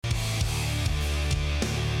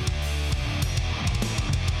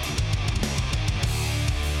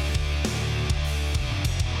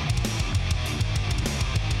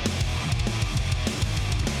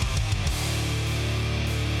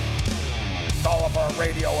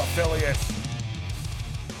radio affiliates.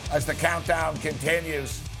 As the countdown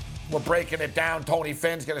continues, we're breaking it down. Tony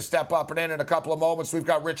Finn's going to step up and in a couple of moments. We've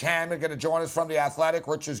got Rich Hammond going to join us from The Athletic.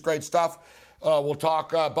 Rich is great stuff. We'll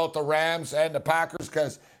talk about the Rams and the Packers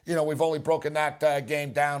because, we've only broken that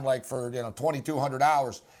game down for 2,200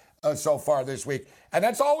 hours so far this week. And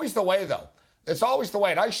that's always the way, though. It's always the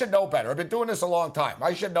way. And I should know better. I've been doing this a long time.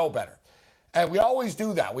 I should know better. And we always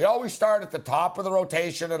do that. We always start at the top of the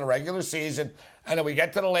rotation in the regular season, and then we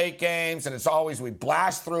get to the late games, and it's always we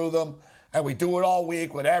blast through them, and we do it all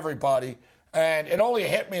week with everybody. And it only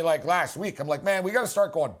hit me last week. I'm like, man, we got to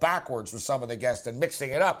start going backwards with some of the guests and mixing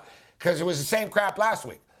it up because it was the same crap last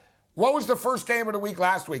week. What was the first game of the week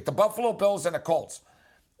last week? The Buffalo Bills and the Colts.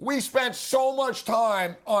 We spent so much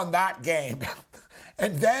time on that game.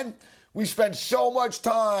 And then we spent so much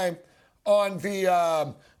time on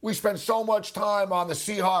the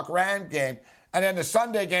Seahawk-Ram game. And then the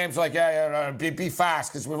Sunday game's be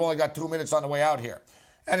fast because we've only got 2 minutes on the way out here.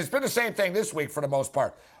 And it's been the same thing this week for the most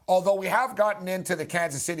part. Although we have gotten into the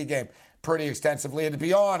Kansas City game pretty extensively. And to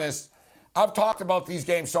be honest, I've talked about these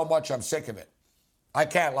games so much, I'm sick of it. I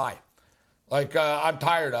can't lie. I'm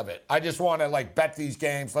tired of it. I just want to, bet these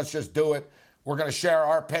games. Let's just do it. We're going to share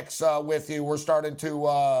our picks with you. We're starting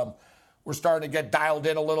to get dialed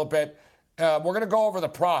in a little bit. We're going to go over the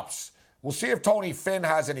props. We'll see if Tony Finn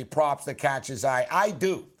has any props that catch his eye. I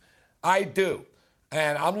do.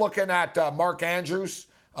 And I'm looking at Mark Andrews.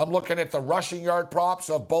 I'm looking at the rushing yard props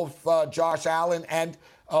of both Josh Allen and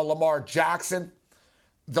Lamar Jackson.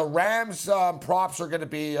 The Rams props are going to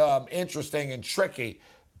be interesting and tricky,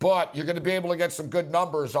 but you're going to be able to get some good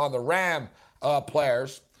numbers on the Ram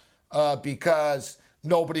players because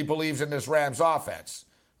nobody believes in this Rams offense.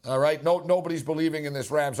 All right? Nobody's believing in this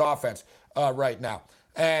Rams offense right now.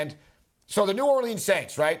 And so the New Orleans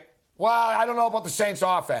Saints, right? Well, I don't know about the Saints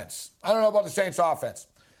offense.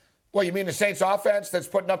 Well, you mean the Saints offense that's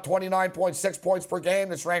putting up 29.6 points per game,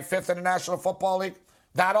 that's ranked 5th in the National Football League?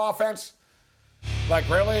 That offense?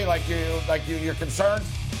 Really? You're concerned?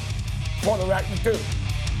 For the record, dude,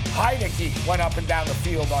 Heineke went up and down the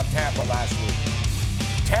field on Tampa last week.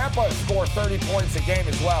 Tampa scored 30 points a game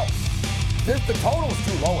as well. The total is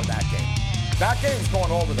too low in that game. That game's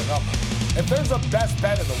going over the number. If there's a best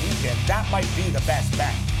bet of the weekend, that might be the best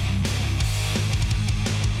bet.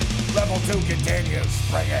 Level 2 continues.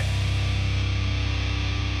 Bring it.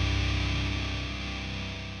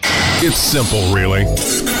 It's simple, really.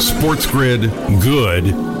 Sports Grid,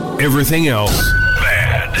 good. Everything else,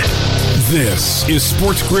 bad. This is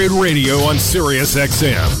Sports Grid Radio on Sirius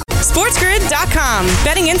XM. SportsGrid.com.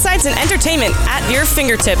 Betting insights and entertainment at your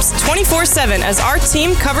fingertips 24/7 as our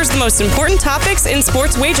team covers the most important topics in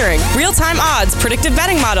sports wagering. Real-time odds, predictive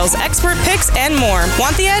betting models, expert picks, and more.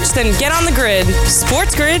 Want the edge? Then get on the grid.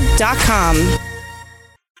 SportsGrid.com.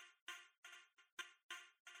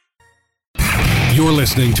 You're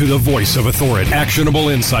listening to the voice of authority, actionable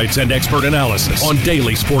insights and expert analysis on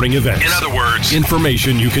daily sporting events. In other words,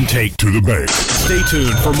 information you can take to the bank. Stay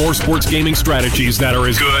tuned for more sports gaming strategies that are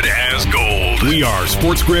as good as gold. We are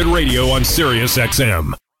Sports Grid Radio on Sirius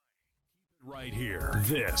XM. Right here.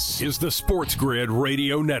 This is the Sports Grid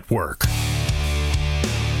Radio Network.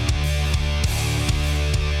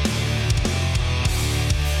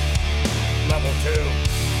 Level 2.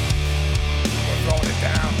 Throwing it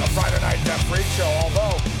down, the Friday Night Freak Show,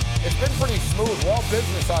 although it's been pretty smooth. We're all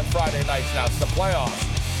business on Friday nights now. It's the playoffs.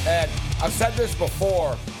 And I've said this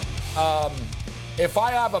before. If I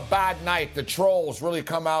have a bad night, the trolls really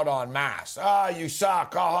come out en masse. You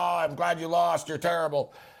suck. I'm glad you lost. You're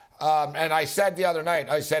terrible. And I said the other night,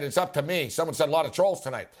 it's up to me. Someone said a lot of trolls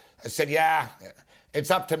tonight. I said, yeah, it's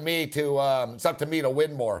up to me to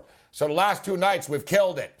win more. So the last 2 nights, we've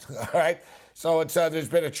killed it. All right. So there's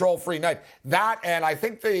been a troll-free night. That, and I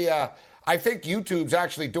think YouTube's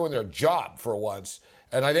actually doing their job for once,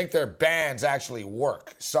 and I think their bans actually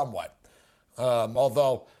work somewhat.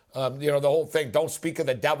 Although the whole thing, don't speak of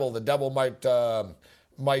the devil. The devil might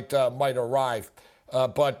arrive.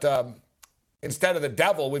 But instead of the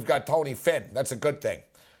devil, we've got Tony Finn. That's a good thing.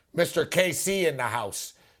 Mr. KC in the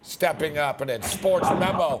house, stepping up, and then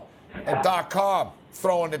SportsMemo.com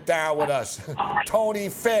throwing it down with us. Tony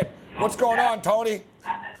Finn. What's going on, Tony?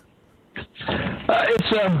 It's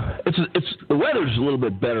the weather's a little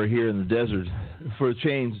bit better here in the desert for a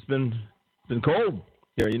change. It's been cold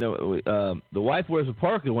here. The wife wears a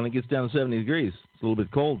parka when it gets down to 70 degrees. It's a little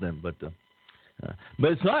bit cold then, but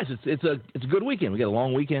it's nice. It's a good weekend. We got a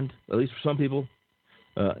long weekend, at least for some people.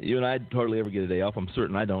 You and I hardly ever get a day off. I'm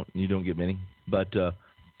certain I don't. You don't get many. But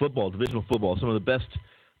football, divisional football, some of the best,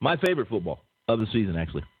 my favorite football of the season,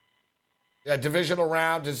 actually. Yeah, divisional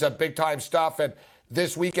round is big-time stuff. And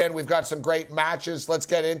this weekend. We've got some great matches. Let's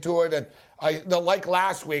get into it. And like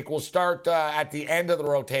last week, we'll start at the end of the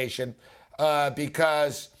rotation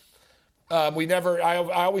because we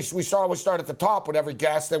start at the top with every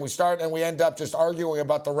guest, and we end up just arguing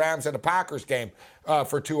about the Rams and the Packers game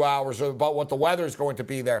for 2 hours about what the weather is going to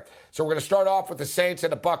be there. So we're going to start off with the Saints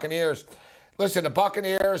and the Buccaneers. Listen, the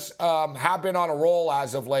Buccaneers have been on a roll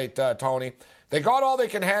as of late, Tony. They got all they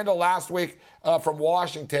can handle last week from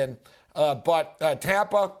Washington, but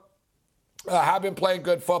Tampa have been playing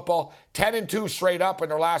good football, 10-2 straight up in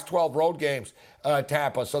their last 12 road games,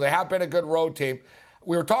 Tampa. So they have been a good road team.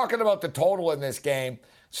 We were talking about the total in this game.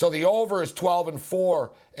 So the over is 12-4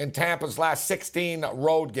 in Tampa's last 16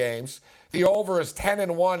 road games. The over is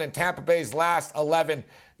 10-1 in Tampa Bay's last 11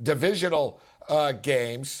 divisional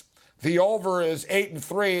games. The over is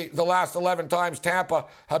 8-3 the last 11 times Tampa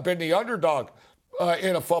have been the underdog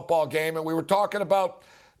in a football game. And we were talking about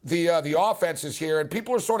the offenses here, and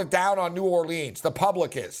people are sort of down on New Orleans. The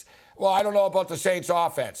public is. Well, I don't know about the Saints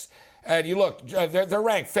offense. And you look, they're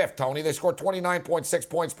ranked 5th, Tony. They score 29.6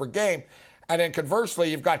 points per game. And then conversely,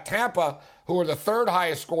 you've got Tampa, who are the 3rd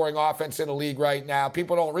highest scoring offense in the league right now.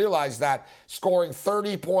 People don't realize that, scoring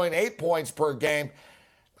 30.8 points per game.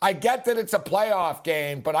 I get that it's a playoff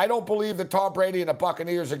game, but I don't believe that Tom Brady and the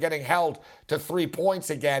Buccaneers are getting held to 3 points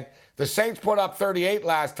again. The Saints put up 38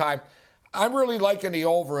 last time. I'm really liking the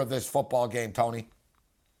over of this football game, Tony.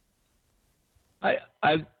 I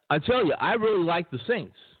tell you, I really like the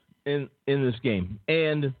Saints in this game.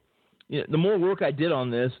 And the more work I did on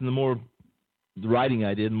this and the more writing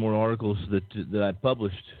I did, the more articles that I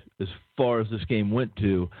published as far as this game went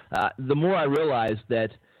to, the more I realized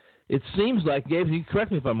that it seems like, Gabe, you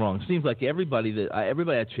correct me if I'm wrong, it seems like everybody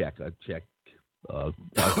I checked the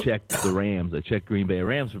Rams, I checked Green Bay.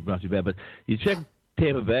 Rams are not too bad, but you check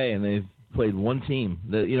Tampa Bay and they've played one team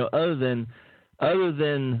that, other than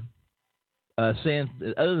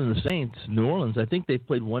the Saints, New Orleans, I think they've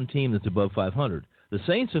played one team that's above 500. The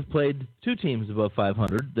Saints have played 2 teams above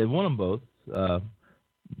 500. They've won them both.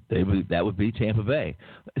 That would be Tampa Bay.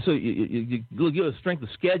 So you give a strength of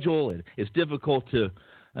schedule, and it's difficult to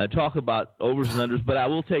talk about overs and unders. But I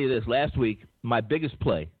will tell you this: last week, my biggest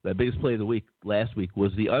play of the week last week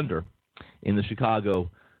was the under in the Chicago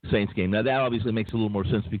Saints game. Now that obviously makes a little more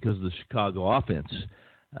sense because of the Chicago offense.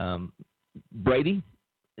 Brady.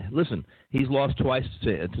 Listen, he's lost twice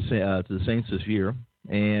to the Saints this year,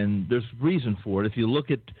 and there's reason for it. If you look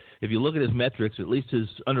at his metrics, at least his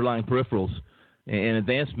underlying peripherals and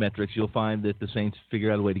advanced metrics, you'll find that the Saints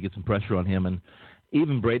figure out a way to get some pressure on him. And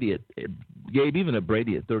even Brady at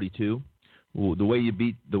 32, the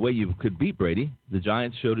way you could beat Brady, the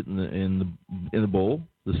Giants showed it in the bowl,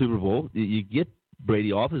 the Super Bowl. You get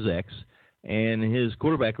Brady off his X, and his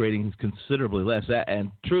quarterback rating is considerably less.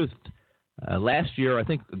 And truth. Last year, I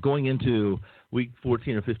think going into week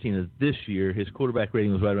 14 or 15 of this year, his quarterback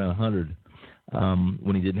rating was right around 100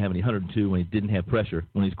 when he didn't have any, 102 when he didn't have pressure,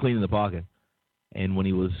 when he was clean in the pocket. And when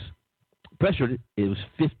he was pressured, it was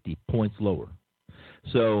 50 points lower.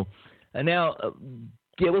 So, and now,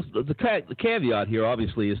 the caveat here,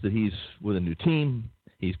 obviously, is that he's with a new team.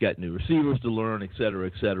 He's got new receivers to learn, et cetera,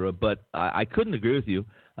 et cetera. But I couldn't agree with you.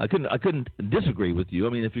 I couldn't disagree with you. I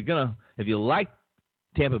mean, if you like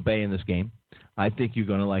Tampa Bay in this game, I think you're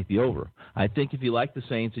going to like the over. I think if you like the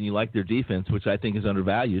Saints and you like their defense, which I think is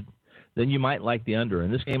undervalued, then you might like the under.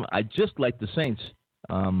 In this game, I just like the Saints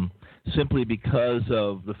simply because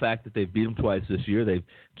of the fact that they've beat them twice this year. They've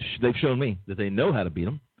shown me that they know how to beat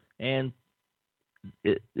them, and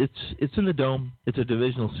it's in the Dome. It's a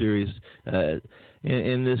divisional series.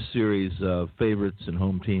 In this series, favorites and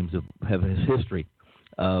home teams have a history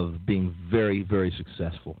of being very, very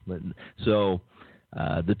successful. So.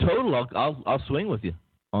 The total, I'll swing with you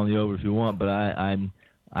on the over if you want, but I'm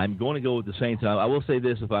going to go with the Saints. I will say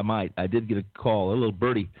this, if I might. I did get a call. A little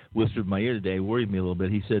birdie whispered in my ear today, worried me a little bit.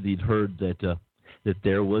 He said he'd heard that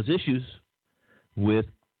there was issues with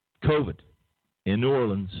COVID in New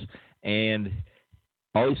Orleans, and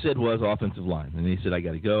all he said was offensive line. And he said, I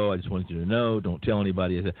got to go. I just wanted you to know. Don't tell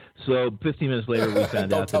anybody. So 15 minutes later, we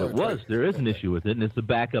found out that there is an issue with it, and it's the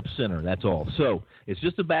backup center. That's all. So it's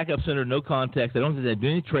just a backup center, no context. I don't think they do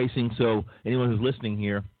any tracing. So anyone who's listening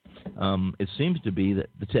here, it seems to be that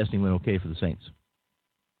the testing went okay for the Saints.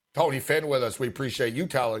 Tony Finn with us. We appreciate you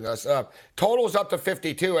telling us. Total's up to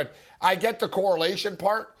 52, and I get the correlation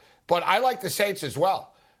part, but I like the Saints as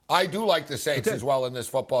well. I do like the Saints as well in this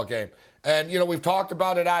football game. And, we've talked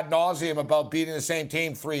about it ad nauseum about beating the same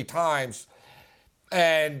team 3 times.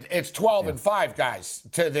 And it's 12-5, guys,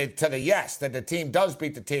 to the yes, that the team does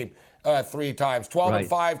beat the team 3 times.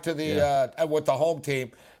 12-5 to the with the home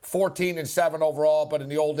team. 14-7 overall, but in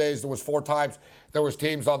the old days, there was 4 times there was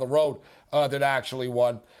teams on the road that actually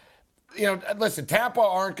won. You know, listen, Tampa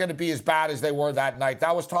aren't going to be as bad as they were that night.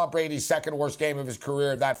 That was Tom Brady's second worst game of his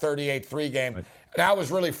career, that 38-3 game. Right. And that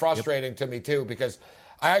was really frustrating to me, too, because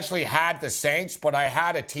I actually had the Saints, but I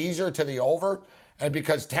had a teaser to the over. And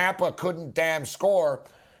because Tampa couldn't damn score,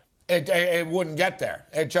 it wouldn't get there.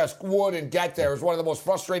 It just wouldn't get there. It was one of the most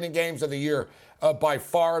frustrating games of the year by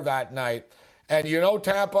far that night. And, you know,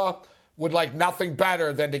 Tampa would like nothing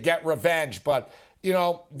better than to get revenge. But, you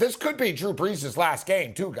know, this could be Drew Brees' last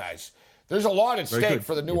game, too, guys. There's a lot at stake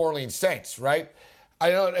for the New Orleans Saints, right?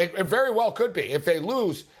 I know it very well could be. If they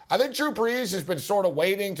lose, I think Drew Brees has been sort of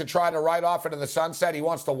waiting to try to ride off into the sunset. He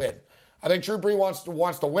wants to win. I think Drew Brees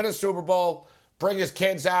wants to win a Super Bowl, bring his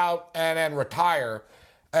kids out, and then retire.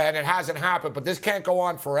 And it hasn't happened, but this can't go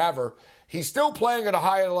on forever. He's still playing at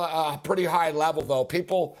a pretty high level, though.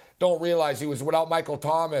 People don't realize he was without Michael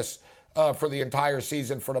Thomas for the entire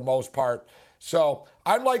season for the most part. So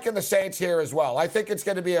I'm liking the Saints here as well. I think it's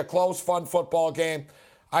going to be a close, fun football game.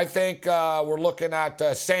 I think we're looking at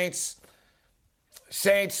Saints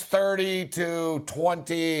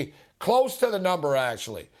 30-20, close to the number,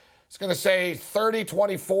 actually. It's going to say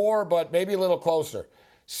 30-24, but maybe a little closer.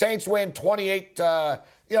 Saints win 28,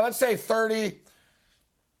 let's say 30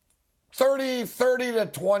 to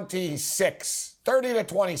 26. 30 to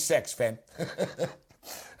 26, Finn.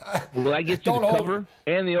 Will I get you the cover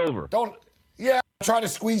and the over? I'm trying to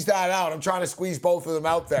squeeze that out. I'm trying to squeeze both of them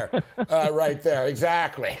out there. Right there,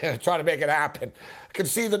 exactly. Trying to make it happen. I can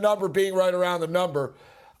see the number being right around the number.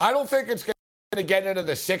 I don't think it's going to get into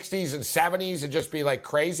the 60s and 70s and just be like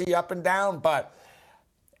crazy up and down, but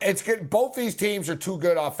it's good. Both these teams are too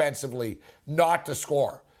good offensively not to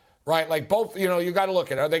score, right? Like both, you got to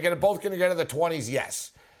look at it. Are they both going to get into the 20s?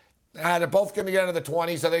 Yes. They're both going to get into the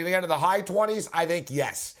 20s. Are they going to get into the high 20s? I think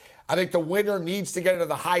yes. I think the winner needs to get into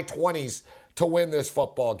the high 20s to win this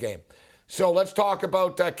football game. So let's talk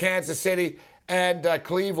about Kansas City and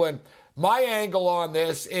Cleveland. My angle on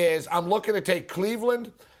this is I'm looking to take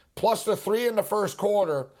Cleveland plus the 3 in the first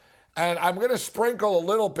quarter, and I'm going to sprinkle a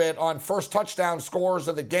little bit on first touchdown scores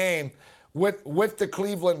of the game with the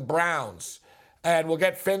Cleveland Browns. And we'll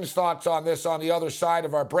get Finn's thoughts on this on the other side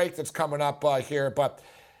of our break that's coming up here. But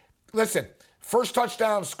listen, first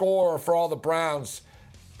touchdown score for all the Browns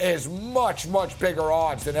is much, much bigger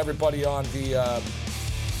odds than everybody on the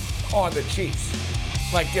Chiefs.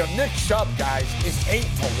 Like, Nick Chubb, guys, is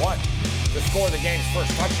 8-1 to score the game's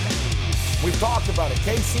first touchdown. We've talked about it.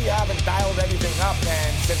 KC haven't dialed anything up,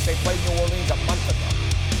 man, since they played New Orleans a month ago.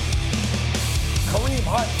 Kareem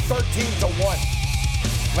Hunt, 13-1.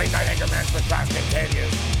 Late night anger management class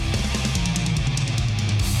continues.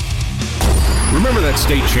 Remember that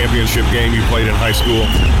state championship game you played in high school?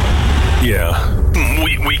 Yeah.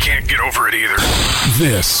 We can't get over it either.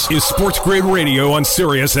 This is Sports Grid Radio on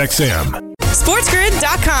Sirius XM.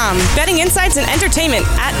 SportsGrid.com. Betting insights and entertainment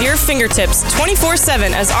at your fingertips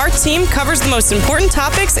 24/7 as our team covers the most important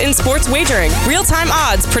topics in sports wagering. Real-time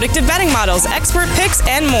odds, predictive betting models, expert picks,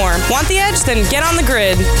 and more. Want the edge? Then get on the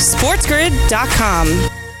grid. SportsGrid.com.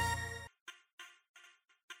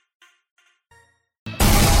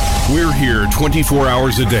 We're here 24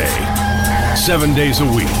 hours a day, 7 days a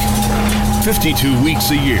week, 52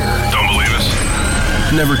 weeks a year. Don't believe us?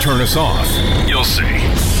 Never turn us off. You'll see.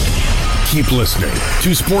 Keep listening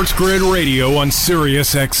to Sports Grid Radio on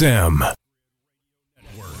Sirius XM.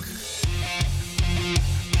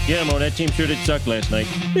 Yeah, Mo, that team sure did suck last night.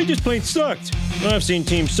 They just plain sucked. Well, I've seen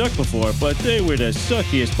teams suck before, but they were the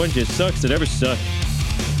suckiest bunch of sucks that ever sucked.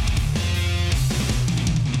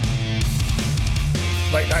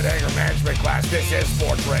 Late night anger management class. This is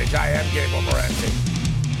Sports Rage. I am Gabriel Morency.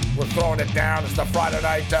 We're throwing it down. It's the Friday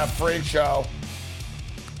Night Freak Show.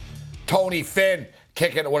 Tony Finn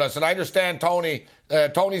kicking it with us. And I understand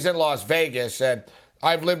Tony's in Las Vegas, and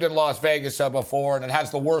I've lived in Las Vegas before, and it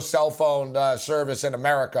has the worst cell phone service in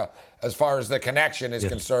America as far as the connection is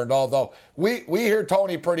concerned. Although we hear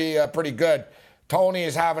Tony pretty good. Tony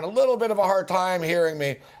is having a little bit of a hard time hearing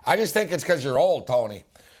me. I just think it's because you're old, Tony.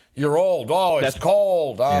 You're old. Oh, it's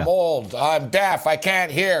cold. I'm old. I'm deaf. I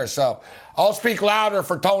can't hear. So I'll speak louder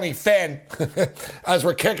for Tony Finn as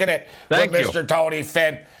we're kicking it with Mr. Tony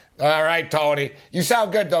Finn. All right, Tony. You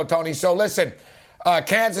sound good, though, Tony. So listen,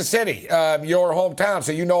 Kansas City, your hometown,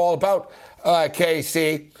 so you know all about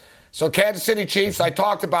KC. So Kansas City Chiefs, I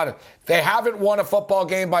talked about it. They haven't won a football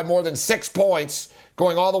game by more than 6 points,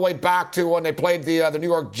 going all the way back to when they played the New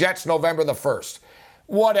York Jets November the 1st.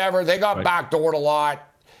 Whatever. They got backdoored a lot.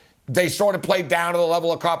 They sort of played down to the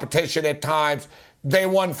level of competition at times. They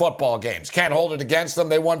won football games. Can't hold it against them.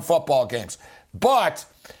 They won football games. But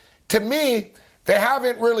to me, they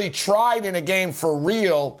haven't really tried in a game for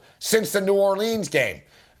real since the New Orleans game,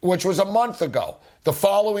 which was a month ago. The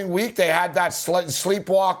following week, they had that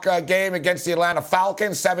sleepwalk game against the Atlanta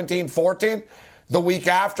Falcons, 17-14. The week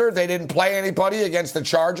after, they didn't play anybody against the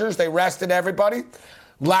Chargers. They rested everybody.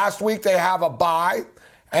 Last week, they have a bye.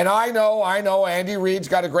 And I know, Andy Reid's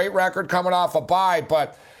got a great record coming off a bye,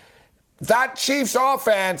 but that Chiefs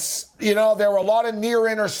offense, there were a lot of near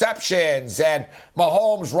interceptions and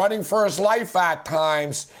Mahomes running for his life at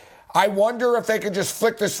times. I wonder if they could just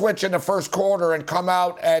flick the switch in the first quarter and come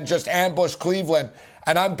out and just ambush Cleveland.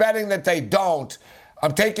 And I'm betting that they don't.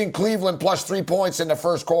 I'm taking Cleveland plus 3 points in the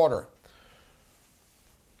first quarter.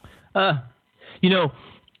 I've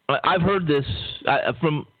heard this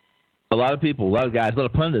from a lot of people, a lot of guys, a lot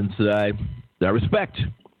of pundits that I respect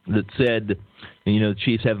that said, the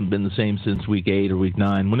Chiefs haven't been the same since week 8 or week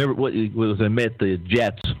 9. Whenever I met the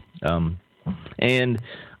Jets, and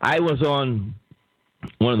I was on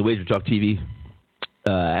one of the Wager Talk TV.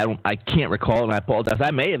 I can't recall, and I apologize. I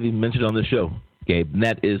may have even mentioned it on this show, Gabe. And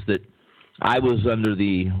that is that I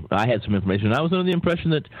had some information. And I was under the impression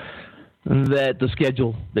that the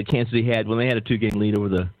schedule that Kansas City had when they had a 2-game lead over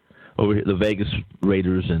the Vegas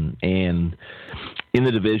Raiders and in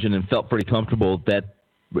the division, and felt pretty comfortable that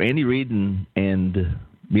Andy Reid and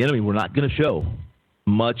the enemy were not going to show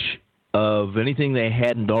much of anything they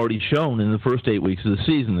hadn't already shown in the first 8 weeks of the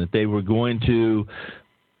season, that they were going to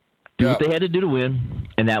do what they had to do to win,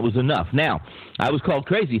 and that was enough. Now, I was called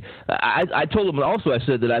crazy. I told them also, I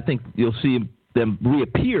said that I think you'll see them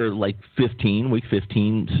reappear like week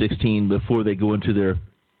 15, 16, before they go into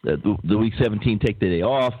the week 17, take the day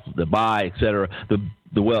off, the bye, et cetera.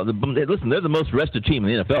 Listen, they're the most rested team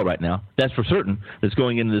in the NFL right now. That's for certain. That's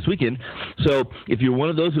going into this weekend. So if you're one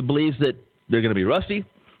of those who believes that they're going to be rusty,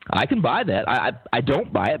 I can buy that. I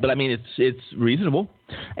don't buy it, but I mean it's reasonable.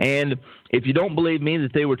 And if you don't believe me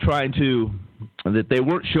that they weren't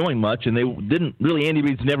showing much, and they didn't really, Andy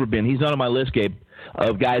Reid's never been. He's not on my list, Gabe,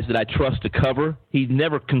 of guys that I trust to cover. He's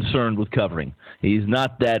never concerned with covering. He's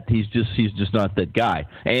not that. He's just not that guy.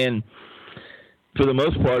 And for the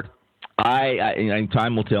most part,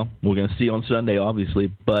 time will tell. We're going to see on Sunday,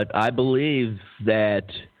 obviously, but I believe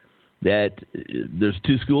that there's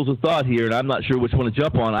two schools of thought here, and I'm not sure which one to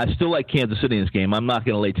jump on. I still like Kansas City in this game. I'm not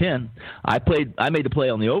going to lay 10. I made the play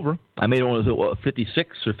on the over. I made it on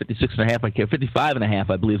 56 or 56.5. I can't. 55.5,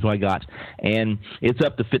 I believe, is what I got, and it's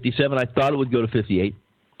up to 57. I thought it would go to 58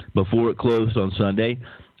 before it closed on Sunday.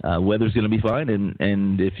 Weather's going to be fine,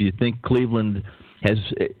 and if you think Cleveland has.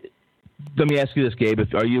 Let me ask you this, Gabe.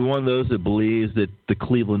 Are you one of those that believes that the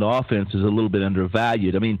Cleveland offense is a little bit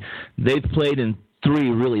undervalued? I mean, they've played in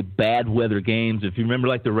 3 really bad weather games, if you remember,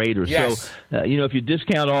 like the Raiders. Yes. So, if you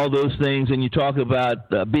discount all those things and you talk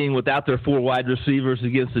about being without their 4 wide receivers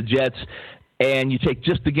against the Jets, and you take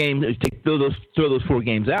just the game, throw those 4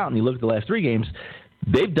 games out, and you look at the last 3 games,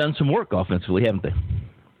 they've done some work offensively, haven't they?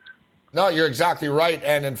 No, you're exactly right.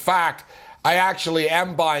 And in fact, I actually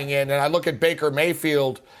am buying in, and I look at Baker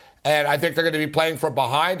Mayfield, and I think they're going to be playing from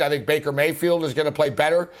behind. I think Baker Mayfield is going to play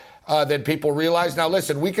better than people realize. Now,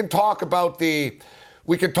 listen, we can talk about them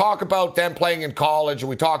playing in college, and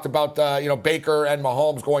we talked about Baker and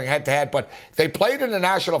Mahomes going head to head, but they played in the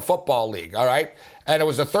National Football League, all right? And it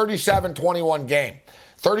was a 37-21 game.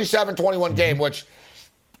 37-21 game, which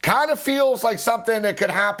kind of feels like something that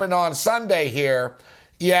could happen on Sunday here.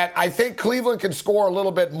 Yet I think Cleveland can score a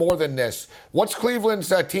little bit more than this. What's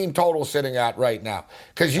Cleveland's team total sitting at right now?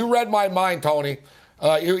 Because you read my mind, Tony.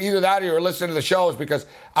 Either that or you're listening to the shows, because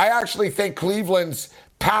I actually think Cleveland's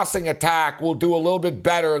passing attack will do a little bit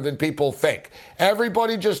better than people think.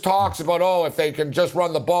 Everybody just talks about, if they can just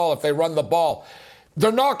run the ball, if they run the ball.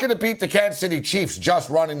 They're not going to beat the Kansas City Chiefs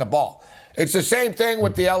just running the ball. It's the same thing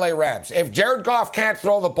with the LA Rams. If Jared Goff can't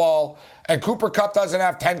throw the ball and Cooper Kupp doesn't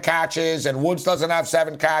have 10 catches and Woods doesn't have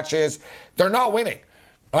 7 catches, they're not winning,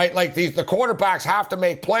 right? Like the quarterbacks have to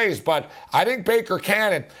make plays, but I think Baker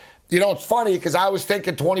can. And, it's funny because I was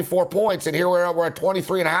thinking 24 points, and here we're at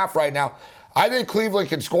 23.5 right now. I think Cleveland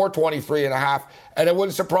can score 23.5, and it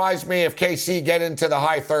wouldn't surprise me if KC get into the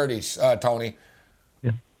high 30s, Tony.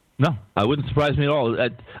 No, it wouldn't surprise me at all.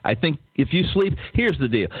 I think if you sleep, here's the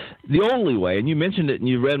deal. The only way, and you mentioned it and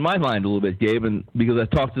you read my mind a little bit, Gabe, and because I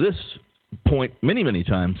talked to this point many, many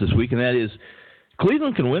times this week, and that is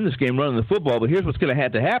Cleveland can win this game running the football, but here's what's going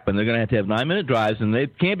to happen. They're going to have 9-minute drives, and they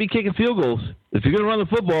can't be kicking field goals. If you're going to run the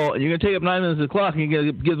football and you're going to take up 9 minutes of the clock and you're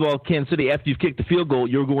going to give the ball to Kansas City after you've kicked the field goal,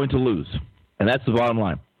 you're going to lose. And that's the bottom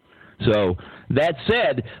line. So that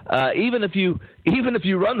said, even if you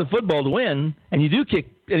run the football to win and you do kick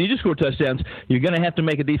score touchdowns, you're going to have to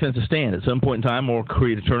make a defensive stand at some point in time or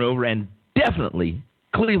create a turnover, and definitely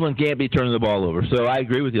Cleveland can't be turning the ball over. So I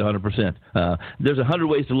agree with you 100%. There's 100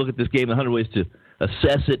 ways to look at this game, 100 ways to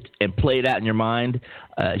assess it and play it out in your mind.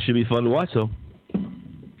 It should be fun to watch, so.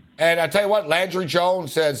 And I tell you what, Landry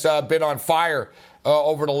Jones has been on fire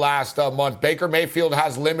over the last month. Baker Mayfield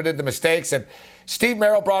has limited the mistakes. And Steve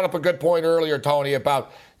Merrill brought up a good point earlier, Tony,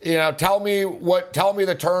 about, tell me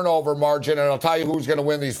the turnover margin, and I'll tell you who's going to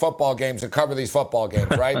win these football games and cover these football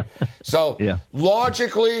games, right? So yeah.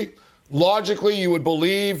 Logically, you would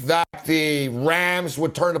believe that the Rams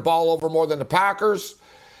would turn the ball over more than the Packers.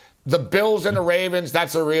 The Bills and the Ravens,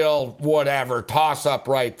 that's a real whatever, toss-up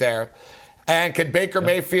right there. And can Baker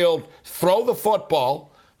Mayfield throw the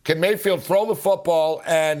football? Can Mayfield throw the football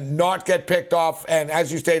and not get picked off and,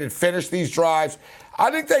 as you stated, finish these drives?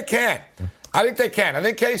 I think they can. I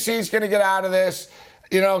think KC's going to get out of this.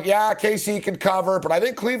 KC can cover, but I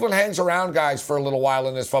think Cleveland hangs around guys for a little while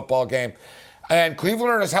in this football game. And Cleveland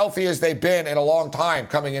are as healthy as they've been in a long time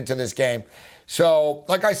coming into this game. So,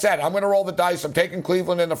 like I said, I'm going to roll the dice. I'm taking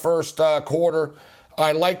Cleveland in the first quarter.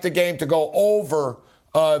 I like the game to go over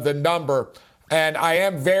the number. And I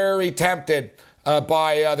am very tempted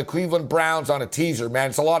by the Cleveland Browns on a teaser, man.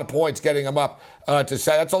 It's a lot of points getting them up to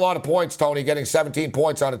say. That's a lot of points, Tony, getting 17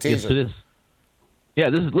 points on a teaser. Yes, it is. Yeah,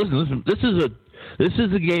 this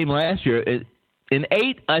is a game last year. In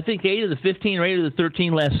 8 of the 15 or 8 of the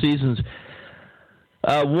 13 last seasons,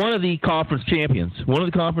 one of the conference champions, one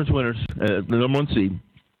of the conference winners, the number 1 seed,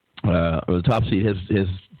 or the top seed, has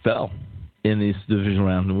fell in this divisional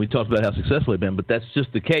round. And we talked about how successful they've been, but that's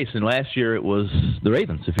just the case. And last year it was the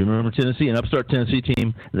Ravens, if you remember Tennessee, an upstart Tennessee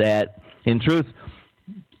team that, in truth,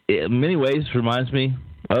 in many ways reminds me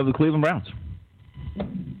of the Cleveland Browns.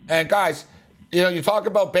 And guys, you talk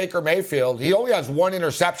about Baker Mayfield. He only has 1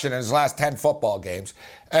 interception in his last 10 football games.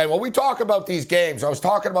 And when we talk about these games, I was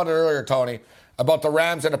talking about it earlier, Tony, about the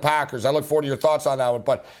Rams and the Packers. I look forward to your thoughts on that one.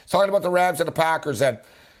 But talking about the Rams and the Packers, and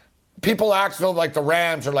people act like the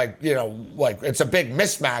Rams are like it's a big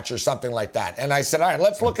mismatch or something like that. And I said, all right,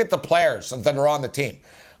 let's look at the players that are on the team.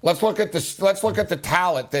 Let's look at the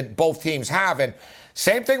talent that both teams have. And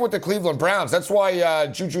same thing with the Cleveland Browns. That's why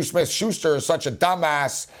Juju Smith-Schuster is such a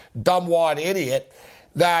dumbwad idiot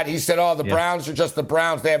that he said, the Browns are just the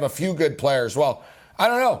Browns. They have a few good players. Well, I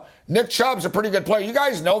don't know. Nick Chubb's a pretty good player. You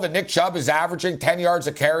guys know that Nick Chubb is averaging 10 yards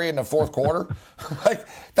a carry in the fourth quarter?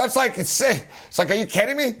 It's like, are you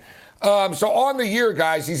kidding me? So on the year,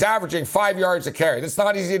 guys, he's averaging 5 yards a carry. That's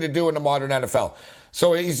not easy to do in the modern NFL.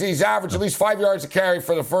 So he's averaged at least 5 yards a carry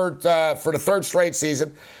for the third straight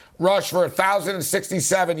season. Rushed for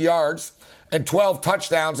 1,067 yards and 12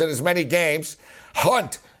 touchdowns in as many games.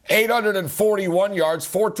 Hunt, 841 yards,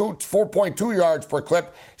 4.2 yards per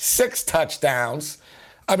clip, 6 touchdowns.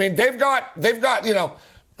 I mean, they've got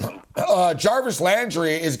Jarvis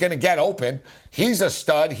Landry is going to get open. He's a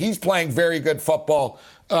stud. He's playing very good football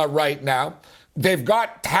right now. They've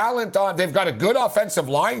got talent on. They've got a good offensive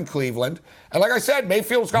line, Cleveland. And like I said,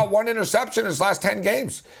 Mayfield's got 1 interception in his last 10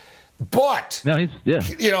 games. But,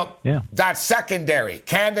 that secondary,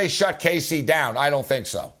 can they shut KC down? I don't think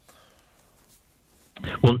so.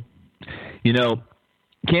 Well,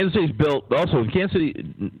 Kansas City's built, also in Kansas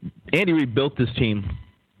City, Andy Reid built this team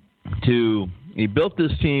He built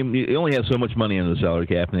this team. You only have so much money in the salary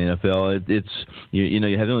cap in the NFL.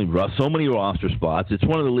 You have only so many roster spots. It's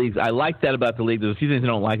one of the leagues. I like that about the league. There's a few things I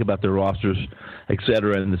don't like about their rosters, et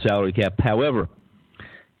cetera, and the salary cap. However,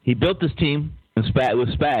 he built this team with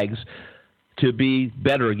Spags to be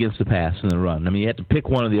better against the pass and the run. I mean, you have to pick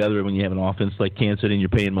one or the other when you have an offense like Kansas City and you're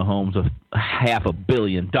paying Mahomes $500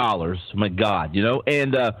 million. My God,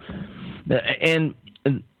 and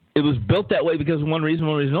it was built that way because of one reason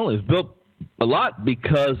only. It was built a lot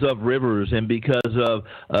because of Rivers and because of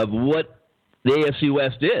what the AFC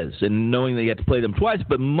West is and knowing they had to play them twice,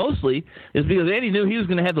 but mostly it's because Andy knew he was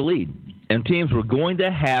going to have the lead and teams were going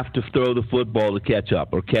to have to throw the football to catch up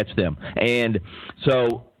or catch them. And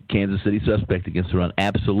so Kansas City suspect against the run,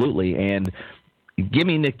 absolutely. And give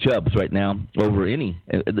me Nick Chubb right now over any.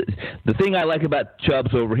 The thing I like about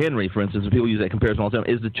Chubbs over Henry, for instance, and people use that comparison all the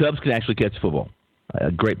time, is that Chubbs can actually catch football.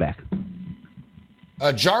 Great back.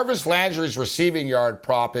 Jarvis Landry's receiving yard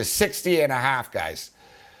prop is 60.5, guys.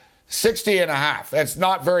 60.5. That's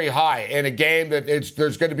not very high in a game that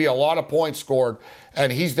there's going to be a lot of points scored,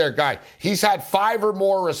 and he's their guy. He's had 5 or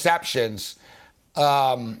more receptions.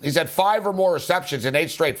 He's had 5 or more receptions in 8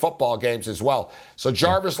 straight football games as well. So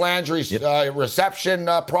Jarvis Landry's reception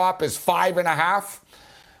prop is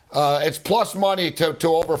 5.5. It's plus money to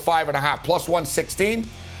over 5.5, plus 116.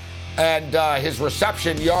 And his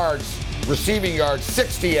reception yards Receiving yards,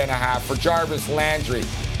 60.5 for Jarvis Landry.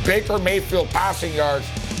 Baker Mayfield passing yards,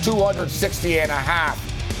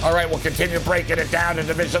 260.5. All right, we'll continue breaking it down in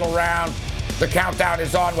divisional round. The countdown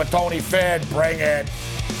is on with Tony Finn. Bring it.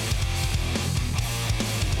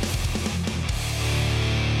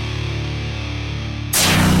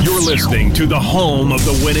 You're listening to the home of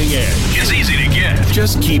the winning edge. It's easy to get.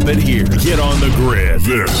 Just keep it here. Get on the grid.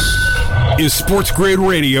 This is Sports Grid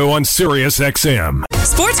Radio on Sirius XM.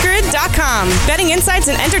 SportsGrid.com. Betting insights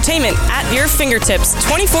and entertainment at your fingertips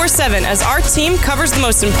 24/7 as our team covers the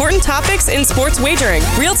most important topics in sports wagering.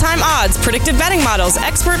 Real-time odds, predictive betting models,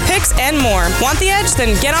 expert picks, and more. Want the edge?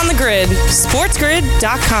 Then get on the grid.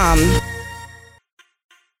 SportsGrid.com.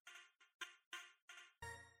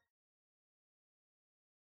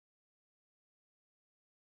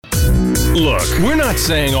 Look, we're not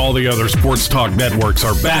saying all the other sports talk networks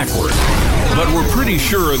are backwards, but we're pretty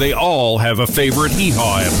sure they all have a favorite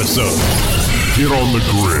Hee-Haw episode. Get on the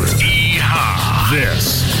grid. Hee-Haw.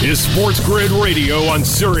 This is Sports Grid Radio on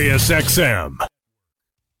Sirius XM.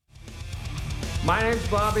 My name's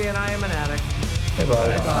Bobby, and I am an addict. Hey,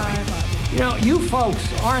 Bobby. Hi, Bobby. You know, you folks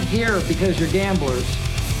aren't here because you're gamblers.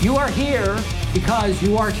 You are here because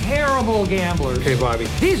you are terrible gamblers. Okay, Bobby.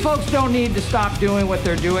 These folks don't need to stop doing what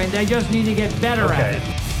they're doing. They just need to get better at it.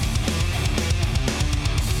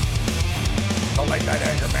 The late night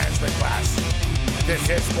anger management class. This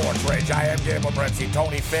is Sports Rage. I am Gabriel Morency.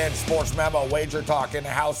 Tony Finn, Sports Memo, Wager Talk in the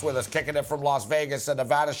house with us, kicking it from Las Vegas and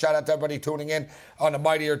Nevada. Shout out to everybody tuning in on the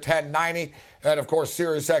mightier 1090 and, of course,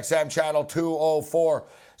 Sirius XM channel 204.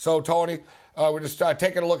 So, Tony, we're just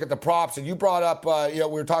taking a look at the props, and you brought up, we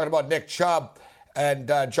were talking about Nick Chubb and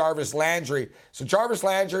Jarvis Landry. So Jarvis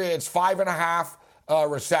Landry, it's 5.5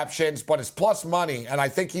 receptions, but it's plus money, and I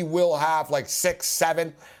think he will have like 6,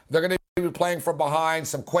 7. They're going to be playing from behind,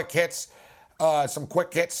 some quick hits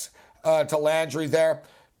to Landry there.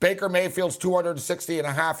 Baker Mayfield's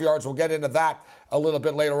 260.5 yards. We'll get into that a little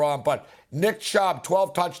bit later on. But Nick Chubb,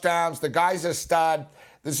 12 touchdowns. The guy's a stud.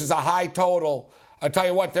 This is a high total. I tell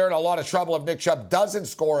you what, they're in a lot of trouble if Nick Chubb doesn't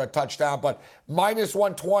score a touchdown, but minus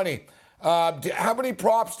 120. How many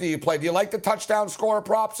props do you play? Do you like the touchdown scorer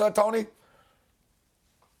props, Tony?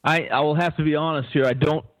 I will have to be honest here. I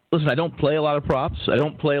don't play a lot of props. I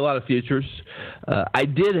don't play a lot of futures. I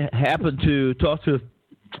did happen to talk to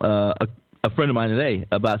a friend of mine today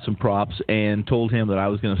about some props and told him that I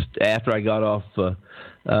was going to, after I got off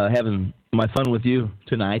having my fun with you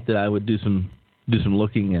tonight, that I would do some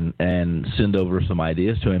looking and send over some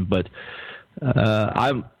ideas to him. But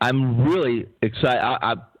I'm really excited.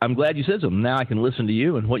 I'm glad you said something. Now I can listen to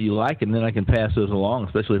you and what you like, and then I can pass those along,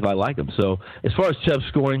 especially if I like them. So as far as Chubb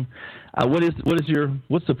scoring,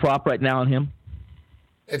 what's the prop right now on him?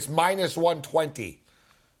 It's minus 120.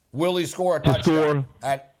 Will he score a touchdown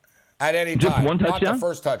at any time? Just one touchdown? Not the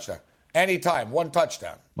first touchdown. Anytime, one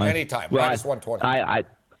touchdown. Anytime. Well, minus 120.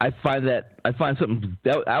 I find something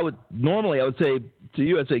that I would say to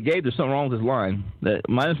you, I'd say, Gabe, there's something wrong with this line. That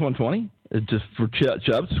minus 120 is just for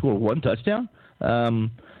Chubb to score one touchdown.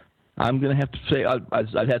 I'm gonna have to say I'd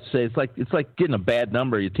have to say it's like getting a bad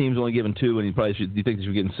number. Your team's only giving 2, and you think you should be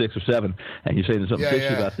getting 6 or 7, and you're saying there's something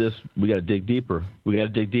fishy about this. We got to dig deeper.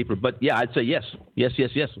 But yeah, I'd say yes.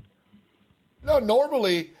 No,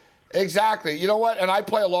 normally. Exactly. You know what? And I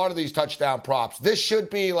play a lot of these touchdown props. This should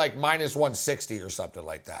be like minus 160 or something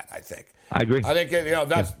like that, I think. I agree. I think,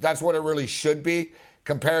 that's what it really should be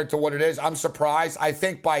compared to what it is. I'm surprised. I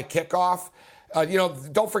think by kickoff,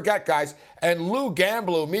 don't forget, guys, and me and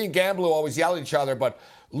Gamblu always yell at each other, but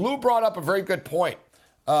Lou brought up a very good point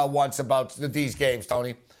once about these games,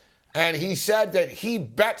 Tony. And he said that he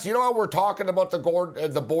bets, how we're talking about the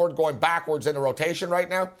board going backwards in the rotation right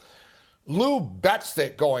now? Lou bets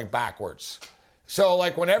it going backwards. So,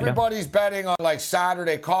 like, when everybody's betting on, like,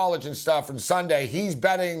 Saturday college and stuff and Sunday, he's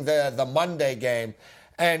betting the Monday game.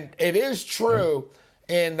 And it is true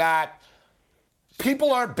in that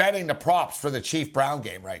people aren't betting the props for the Chief-Brown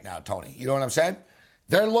game right now, Tony. You know what I'm saying?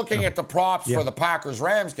 They're looking at the props for the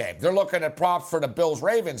Packers-Rams game. They're looking at props for the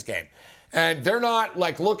Bills-Ravens game. And they're not,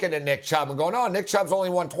 like, looking at Nick Chubb and going, oh, Nick Chubb's only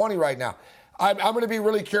 120 right now. I'm going to be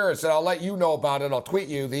really curious, and I'll let you know about it. I'll tweet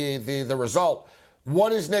you the result.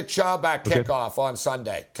 What is Nick Chubb at kickoff on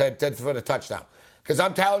Sunday for the touchdown? Because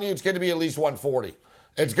I'm telling you, it's going to be at least 140.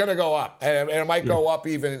 It's going to go up, and it might go up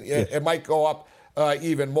even. It might go up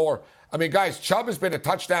even more. I mean, guys, Chubb has been a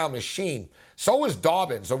touchdown machine. So is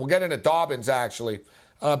Dobbins, and we'll get into Dobbins actually.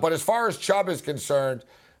 But as far as Chubb is concerned,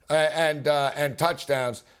 and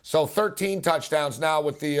touchdowns, so 13 touchdowns now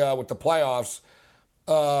with the playoffs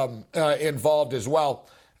involved as well.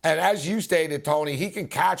 And as you stated, Tony, he can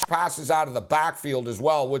catch passes out of the backfield as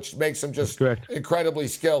well, which makes him just incredibly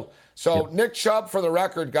skilled. So Nick Chubb, for the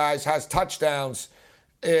record, guys, has touchdowns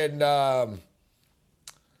in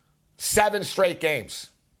 7 straight games.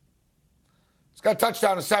 He's got a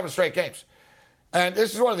touchdown in 7 straight games. And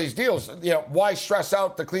this is one of these deals. Why stress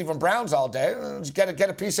out the Cleveland Browns all day? Just get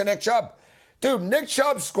a piece of Nick Chubb. Dude, Nick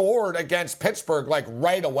Chubb scored against Pittsburgh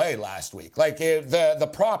right away last week. The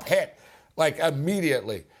prop hit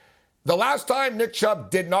immediately. The last time Nick Chubb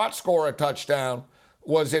did not score a touchdown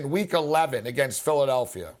was in Week 11 against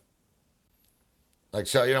Philadelphia.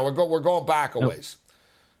 We're going back a ways.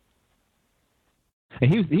 And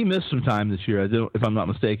he missed some time this year, if I'm not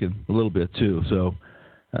mistaken, a little bit too. So,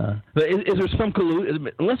 but is there some collusion?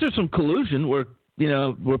 Unless there's some collusion where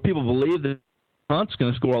people believe that Hunt's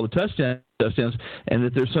going to score all the touchdowns, and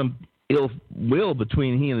that there's some ill will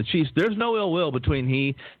between he and the Chiefs. There's no ill will between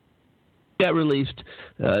he got released.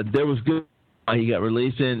 There was good. He got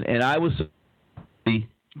released, and he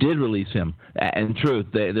did release him. In truth,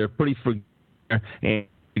 they're pretty forgiving and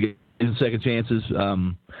in second chances,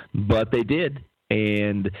 but they did.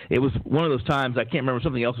 And it was one of those times, I can't remember,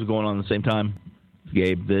 something else was going on at the same time,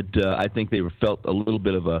 Gabe, that I think they felt a little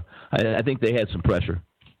bit of I think they had some pressure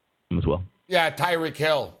as well. Yeah, Tyreek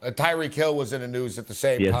Hill. Tyreek Hill was in the news at the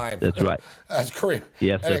same time. That's right. As Kareem.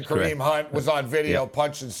 Yes, and that's Kareem correct. Hunt was on video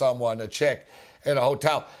punching someone, a chick, in a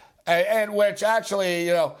hotel. And which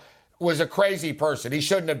actually, was a crazy person. He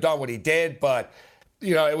shouldn't have done what he did, but,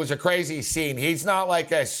 it was a crazy scene. He's not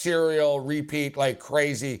like a serial repeat,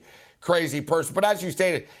 crazy person. But as you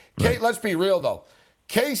stated, let's be real, though.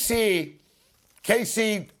 KC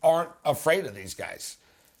aren't afraid of these guys,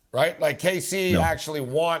 right? KC actually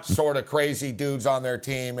wants sort of crazy dudes on their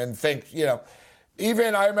team and think,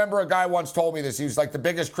 even I remember a guy once told me this. He was the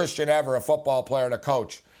biggest Christian ever, a football player and a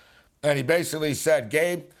coach. And he basically said,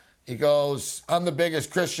 Gabe, he goes, I'm the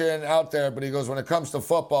biggest Christian out there, but he goes, when it comes to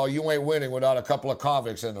football, you ain't winning without a couple of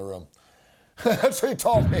convicts in the room. That's what he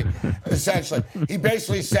told me, essentially. He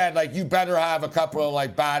basically said, you better have a couple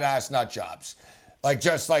of, badass nut jobs.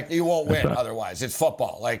 You won't win otherwise. It's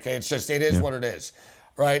football. It is what it is,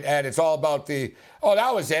 right? And it's all about that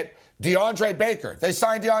was it. DeAndre Baker. They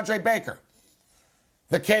signed DeAndre Baker.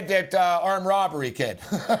 The kid that, armed robbery kid.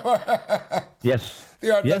 Yes.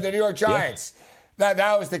 The New York Giants. Yes.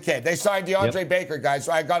 That was the kid. They signed DeAndre Baker, guys,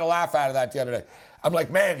 so I got a laugh out of that the other day. I'm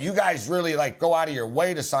like, man, you guys really go out of your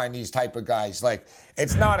way to sign these type of guys.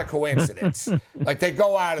 It's not a coincidence. They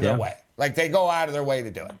go out of their way. They go out of their way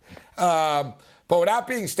to do it. But with that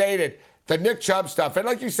being stated, the Nick Chubb stuff, and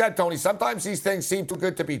like you said, Tony, sometimes these things seem too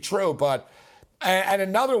good to be true. And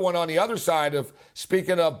another one on the other side of,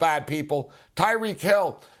 speaking of bad people, Tyreek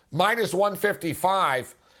Hill, minus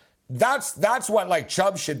 155. That's what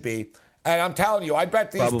Chubb should be. And I'm telling you, I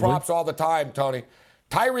bet these props all the time, Tony.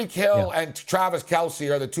 Tyreek Hill and Travis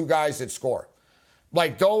Kelce are the two guys that score.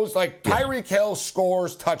 Tyreek Hill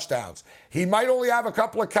scores touchdowns. He might only have a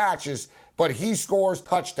couple of catches, but he scores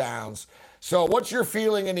touchdowns. So what's your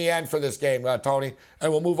feeling in the end for this game, Tony?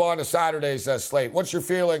 And we'll move on to Saturday's slate. What's your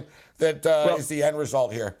feeling that is the end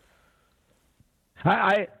result here?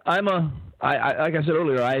 Like I said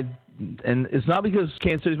earlier, and it's not because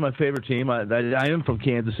Kansas City is my favorite team. I am from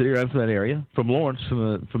Kansas City, or I'm from that area, from Lawrence,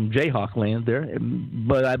 from Jayhawk land there.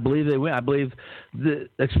 But I believe they win. I believe the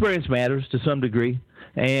experience matters to some degree.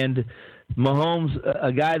 And Mahomes,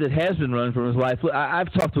 a guy that has been running from his life.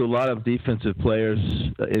 I've talked to a lot of defensive players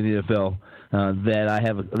in the NFL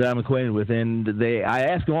that I'm acquainted with, and I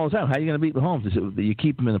ask them all the time, "How are you going to beat Mahomes?" They said, "You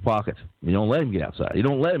keep him in the pocket. You don't let him get outside. You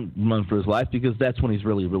don't let him run for his life, because that's when he's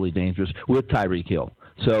really, really dangerous." With Tyreek Hill.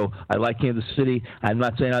 So I like Kansas City. I'm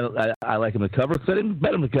not saying I like him to cover, because I didn't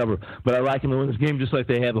bet him to cover, but I like him to win this game just like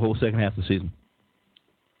they have the whole second half of the season.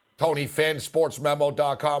 Tony Finn,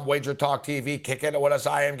 sportsmemo.com, Wager Talk TV. Kick into with us.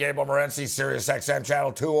 I am Gabriel Morency, Sirius XM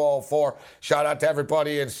Channel 204. Shout out to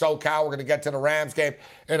everybody in SoCal. We're going to get to the Rams game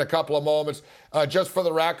in a couple of moments. Just for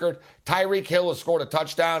the record, Tyreek Hill has scored a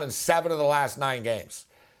touchdown in 7 of the last 9 games.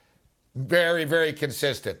 Very, very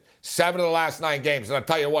consistent. 7 of the last 9 games. And I'll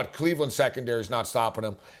tell you what, Cleveland secondary is not stopping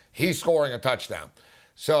him. He's scoring a touchdown.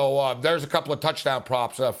 So there's a couple of touchdown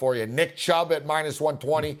props for you. Nick Chubb at minus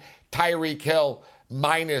 120. Tyreek Hill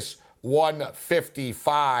minus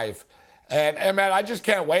 155. And man, I just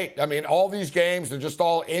can't wait. I mean, all these games, they're just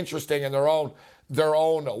all interesting in their own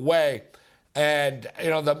way. And,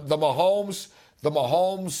 the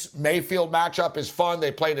Mahomes Mayfield matchup is fun.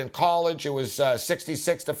 They played in college. It was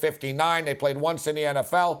 66-59. They played once in the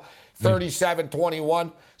NFL,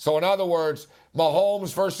 37-21. So in other words,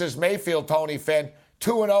 Mahomes versus Mayfield, Tony Finn,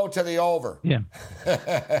 2-0 to the over. Yeah.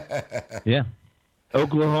 Yeah.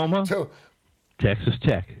 Oklahoma, Texas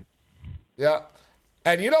Tech. Yeah.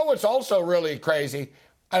 And you know what's also really crazy?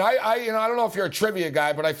 And I don't know if you're a trivia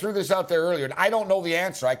guy, but I threw this out there earlier, and I don't know the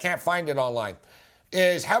answer. I can't find it online.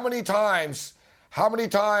 Is how many times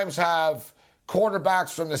have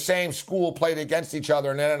quarterbacks from the same school played against each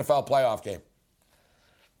other in an NFL playoff game?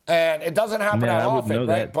 And it doesn't happen that often,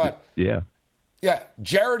 right? But yeah,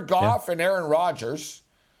 Jared Goff and Aaron Rodgers.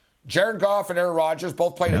 Jared Goff and Aaron Rodgers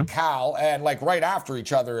both played at Cal, and like right after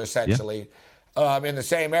each other, essentially, in the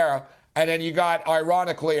same era. And then you got,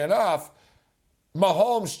 ironically enough,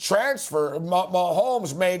 Mahomes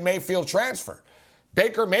made Mayfield transfer.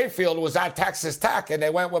 Baker Mayfield was at Texas Tech, and they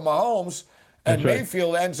went with Mahomes, and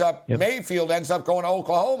Mayfield ends up going to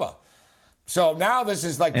Oklahoma. So now this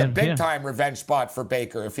is like the big time revenge spot for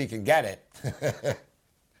Baker if he can get it.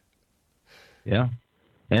 Yeah,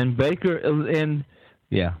 and Baker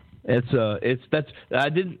it's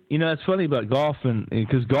funny about golf, and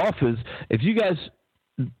because golf is, if you guys,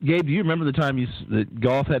 Gabe, do you remember the time that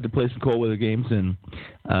golf had to play some cold weather games, and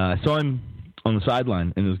I saw him on the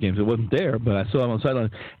sideline in those games. It wasn't there, but I saw him on the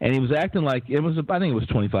sideline, and he was acting like I think it was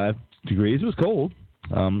 25 degrees. It was cold,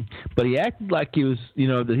 but he acted like he was,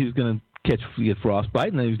 that he was going to get frostbite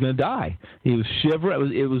and then he was going to die. He was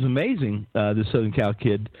shivering. It was amazing. This Southern Cal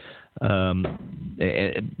kid.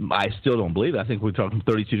 I still don't believe it. I think we're talking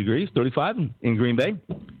 32 degrees, 35 in Green Bay.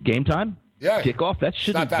 Game time, kickoff. That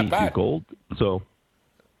shouldn't be too cold. So,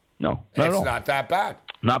 no, not at all. It's not that bad.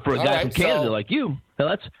 Not for a guy from Canada like you.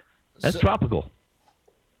 That's tropical.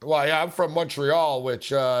 Well, yeah, I'm from Montreal,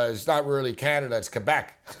 which is not really Canada. It's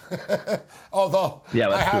Quebec. Although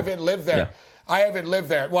I haven't lived there. Yeah. I haven't lived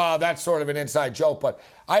there. Well, that's sort of an inside joke, but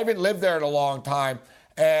I haven't lived there in a long time.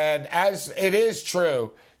 And as it is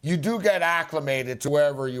true, you do get acclimated to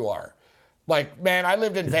wherever you are. Like, man, I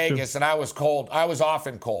lived in Vegas and I was cold. I was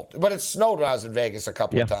often cold. But it snowed when I was in Vegas a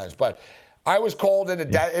couple of times. But I was cold in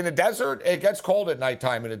the desert. It gets cold at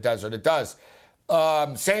nighttime in the desert. It does.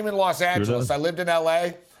 Same in Los Angeles. I lived in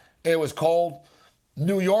LA. It was cold.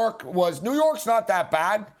 New York's not that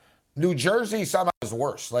bad. New Jersey somehow is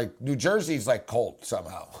worse. Like, New Jersey's like cold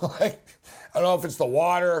somehow. Like, I don't know if it's the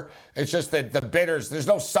water. It's just the bitters. There's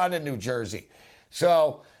no sun in New Jersey.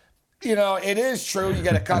 So, it is true. You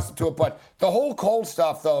get accustomed to it. But the whole cold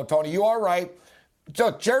stuff, though, Tony, you are right.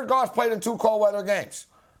 So Jared Goff played in 2 cold weather games.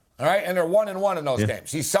 All right? And they're 1-1 in those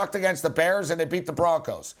games. He sucked against the Bears, and they beat the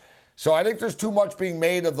Broncos. So I think there's too much being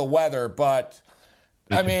made of the weather. But,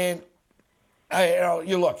 I mean,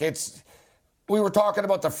 you look, we were talking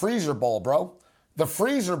about the Freezer Bowl, bro. The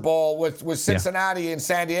Freezer Bowl with Cincinnati and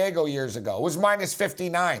San Diego years ago. It was minus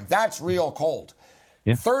 59. That's real cold.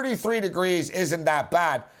 Yeah. 33 degrees isn't that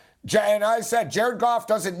bad. And I said Jared Goff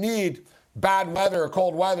doesn't need bad weather or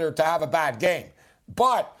cold weather to have a bad game.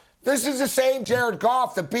 But this is the same Jared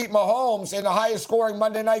Goff that beat Mahomes in the highest scoring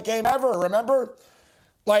Monday night game ever, remember?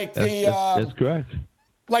 Like that's correct.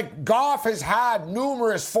 Like, Goff has had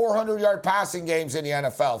numerous 400-yard passing games in the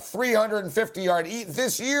NFL, 350-yard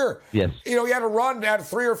this year. Yes. He had a run at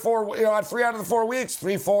 3 or 4, at 3 out of the 4 weeks,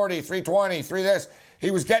 340, 320, 3 this.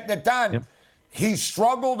 He was getting it done. Yep. He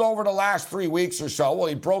struggled over the last 3 weeks or so. Well,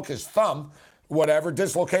 he broke his thumb,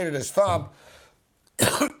 dislocated his thumb.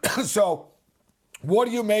 So, what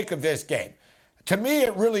do you make of this game? To me,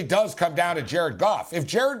 it really does come down to Jared Goff. If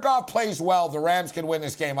Jared Goff plays well, the Rams can win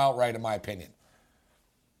this game outright, in my opinion.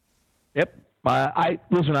 Yep. I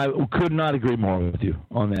could not agree more with you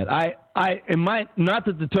on that. Not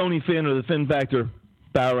that the Tony Finn or the Finn Factor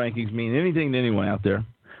power rankings mean anything to anyone out there,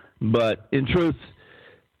 but in truth,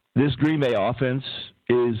 this Green Bay offense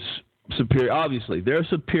is superior. Obviously, they're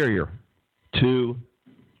superior to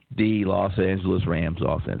the Los Angeles Rams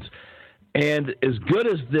offense. And as good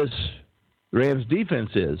as this Rams defense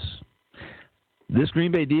is, this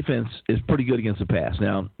Green Bay defense is pretty good against the pass.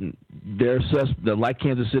 Now, they're like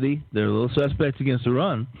Kansas City. They're a little suspect against the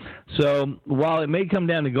run. So while it may come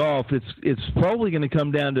down to golf, it's probably going to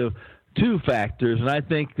come down to 2 factors. And I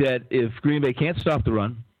think that if Green Bay can't stop the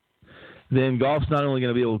run, then Goff's not only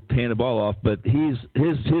going to be able to hand the ball off, but his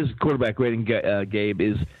quarterback rating, Gabe,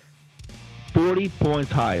 is 40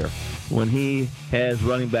 points higher when he has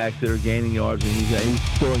running backs that are gaining yards and he's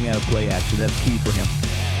throwing out a play action. That's key for him.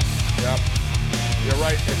 Yep. You're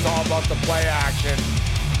right. It's all about the play action.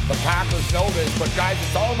 The Packers know this, but guys,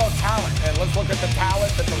 it's all about talent. And let's look at the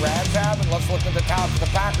talent that the Rams have, and let's look at the talent that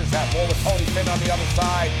the Packers have. More with Tony Finn on the other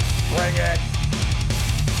side. Bring it.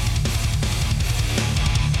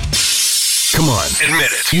 Come on,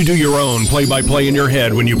 admit it. You do your own play-by-play in your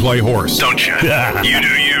head when you play horse, don't you? You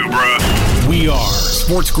do you, bro. We are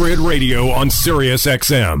Sports Grid Radio on Sirius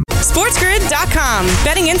XM. SportsGrid.com.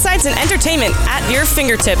 Betting insights and entertainment at your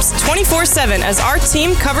fingertips 24/7 as our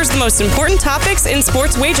team covers the most important topics in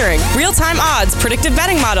sports wagering. Real-time odds, predictive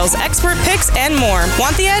betting models, expert picks, and more.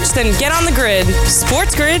 Want the edge? Then get on the grid.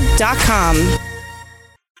 SportsGrid.com.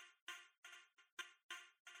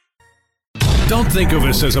 Don't think of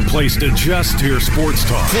us as a place to just hear sports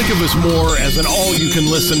talk. Think of us more as an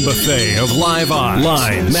all-you-can-listen buffet of live odds,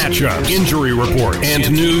 lines, matchups, injury reports, and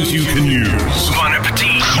news you can use. Bon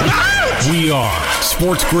appetit! We are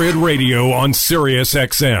Sports Grid Radio on Sirius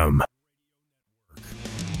XM.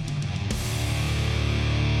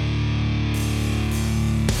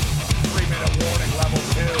 3-minute warning, level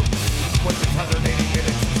 2. With the 180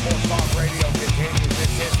 minutes of Sports Talk Radio continues.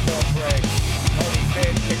 This is Sports Grid. Tony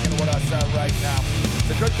Finn kicking with us right now. It's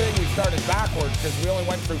a good thing we started backwards because we only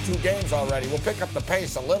went through 2 games already. We'll pick up the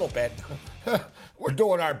pace a little bit. We're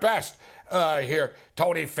doing our best here.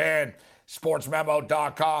 Tony Finn,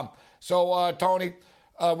 sportsmemo.com. So, Tony,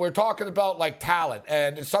 we're talking about like talent,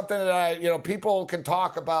 and it's something that people can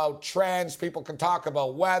talk about trends, people can talk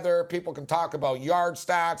about weather, people can talk about yard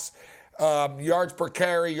stats, yards per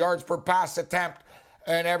carry, yards per pass attempt,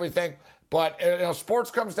 and everything. But sports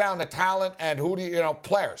comes down to talent and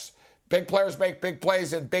players. Big players make big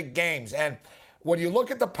plays in big games. And when you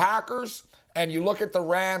look at the Packers and you look at the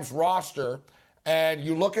Rams roster and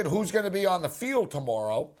you look at who's going to be on the field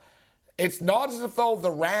tomorrow, it's not as if though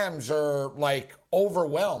the Rams are like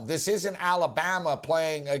overwhelmed. This isn't Alabama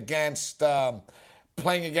playing against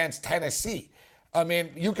Tennessee. I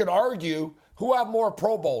mean, you could argue who have more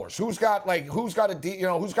Pro Bowlers, who's got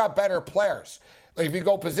better players. Like if you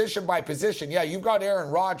go position by position, yeah, you've got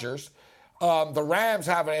Aaron Rodgers. The Rams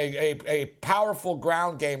have a powerful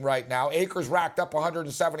ground game right now. Akers racked up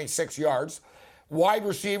 176 yards. Wide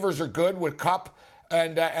receivers are good with Kupp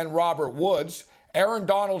and Robert Woods. Aaron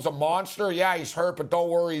Donald's a monster. Yeah, he's hurt, but don't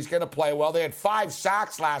worry, he's going to play well. They had 5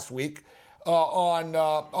 sacks last week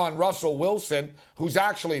on Russell Wilson, who's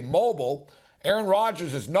actually mobile. Aaron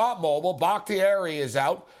Rodgers is not mobile. Bakhtiari is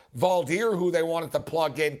out. Valdir, who they wanted to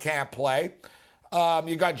plug in, can't play.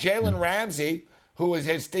 You got Jalen Ramsey, who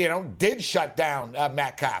did shut down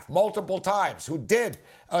Metcalf multiple times, who did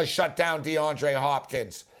shut down DeAndre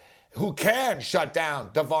Hopkins, who can shut down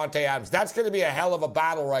Devontae Adams. That's going to be a hell of a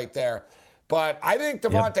battle right there. But I think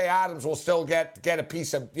Devontae Adams will still get a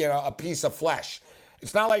piece of flesh.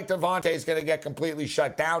 It's not like Devontae is going to get completely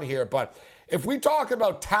shut down here. But if we talk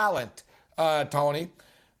about talent, Tony,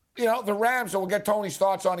 the Rams, and we'll get Tony's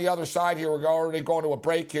thoughts on the other side here. We're already going to a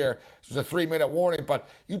break here. This is a 3-minute warning. But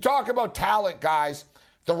you talk about talent, guys.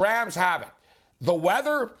 The Rams have it. The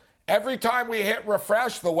weather, every time we hit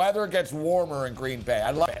refresh, the weather gets warmer in Green Bay.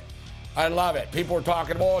 I love it. I love it. People are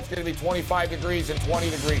talking, it's going to be 25 degrees and 20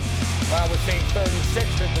 degrees. Well, we're seeing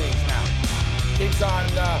 36 degrees now. It's on.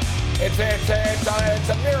 It's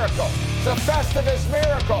a miracle. It's a Festivus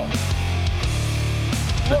miracle.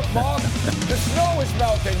 Look, Mom, the snow is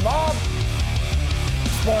melting, Mom.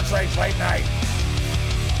 Sports Rage Late Night.